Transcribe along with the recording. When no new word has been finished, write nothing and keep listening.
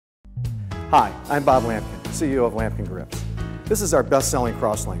Hi, I'm Bob Lamkin, CEO of Lamkin Grips. This is our best-selling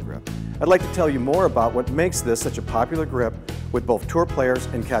Crossline grip. I'd like to tell you more about what makes this such a popular grip with both tour players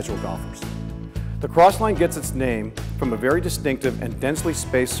and casual golfers. The Crossline gets its name from a very distinctive and densely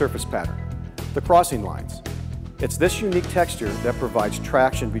spaced surface pattern, the crossing lines. It's this unique texture that provides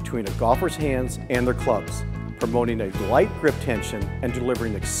traction between a golfer's hands and their clubs, promoting a light grip tension and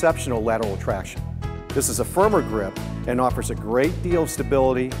delivering exceptional lateral traction. This is a firmer grip and offers a great deal of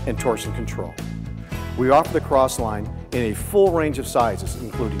stability and torsion control. We offer the Crossline in a full range of sizes,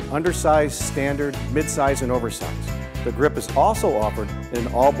 including undersize, standard, midsize, and oversize. The grip is also offered in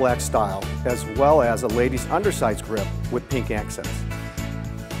an all-black style, as well as a ladies' undersize grip with pink accents.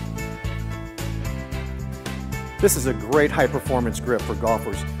 This is a great high-performance grip for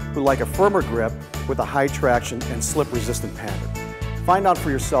golfers who like a firmer grip with a high traction and slip-resistant pattern. Find out for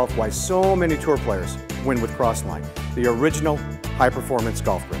yourself why so many tour players win with Crossline, the original high-performance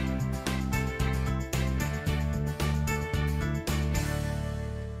golf grip.